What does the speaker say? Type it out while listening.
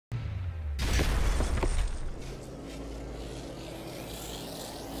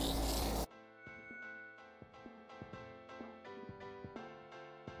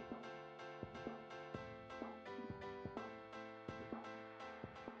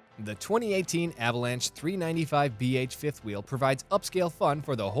The 2018 Avalanche 395BH fifth wheel provides upscale fun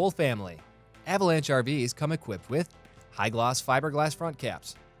for the whole family. Avalanche RVs come equipped with high-gloss fiberglass front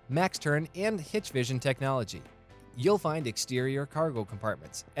caps, max turn and hitch vision technology. You'll find exterior cargo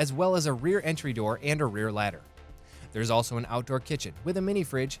compartments, as well as a rear entry door and a rear ladder. There's also an outdoor kitchen with a mini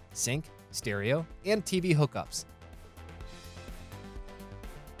fridge, sink, stereo, and TV hookups.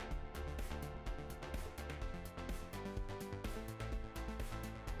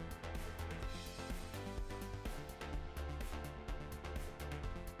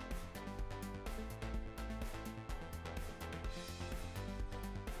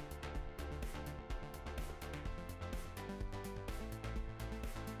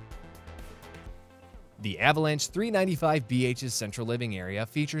 The Avalanche 395BH's central living area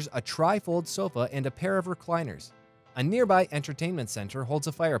features a trifold sofa and a pair of recliners. A nearby entertainment center holds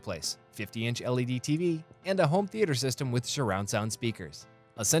a fireplace, 50-inch LED TV, and a home theater system with surround sound speakers.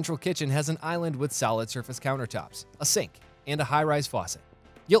 A central kitchen has an island with solid surface countertops, a sink, and a high-rise faucet.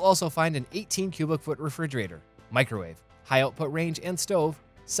 You'll also find an 18 cubic foot refrigerator, microwave, high output range and stove,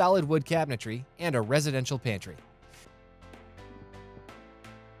 solid wood cabinetry, and a residential pantry.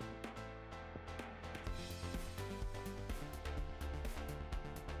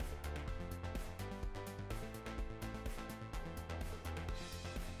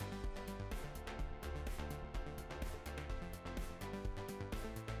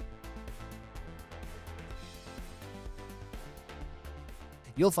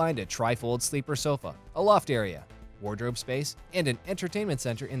 You'll find a trifold sleeper sofa, a loft area, wardrobe space, and an entertainment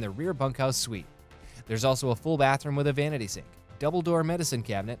center in the rear bunkhouse suite. There's also a full bathroom with a vanity sink, double-door medicine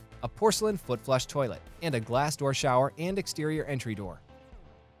cabinet, a porcelain foot-flush toilet, and a glass door shower and exterior entry door.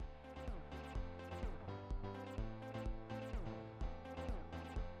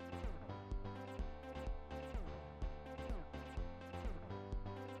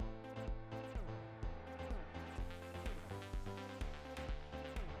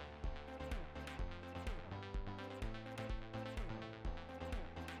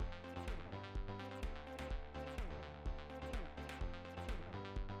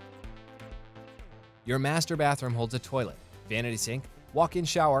 Your master bathroom holds a toilet, vanity sink, walk-in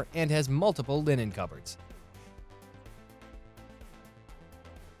shower, and has multiple linen cupboards.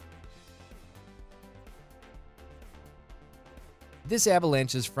 This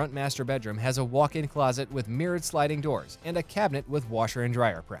Avalanche's front master bedroom has a walk-in closet with mirrored sliding doors and a cabinet with washer and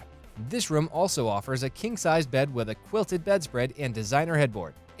dryer prep. This room also offers a king-size bed with a quilted bedspread and designer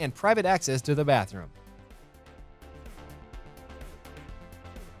headboard, and private access to the bathroom.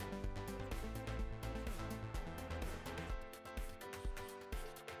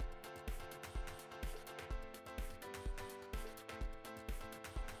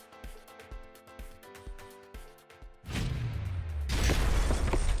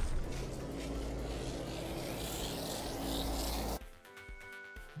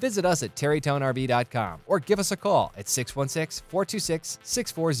 Visit us at TerryTownRV.com or give us a call at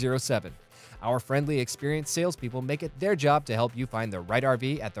 616-426-6407. Our friendly, experienced salespeople make it their job to help you find the right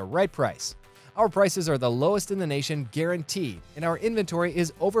RV at the right price. Our prices are the lowest in the nation, guaranteed, and our inventory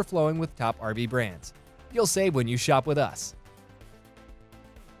is overflowing with top RV brands. You'll save when you shop with us.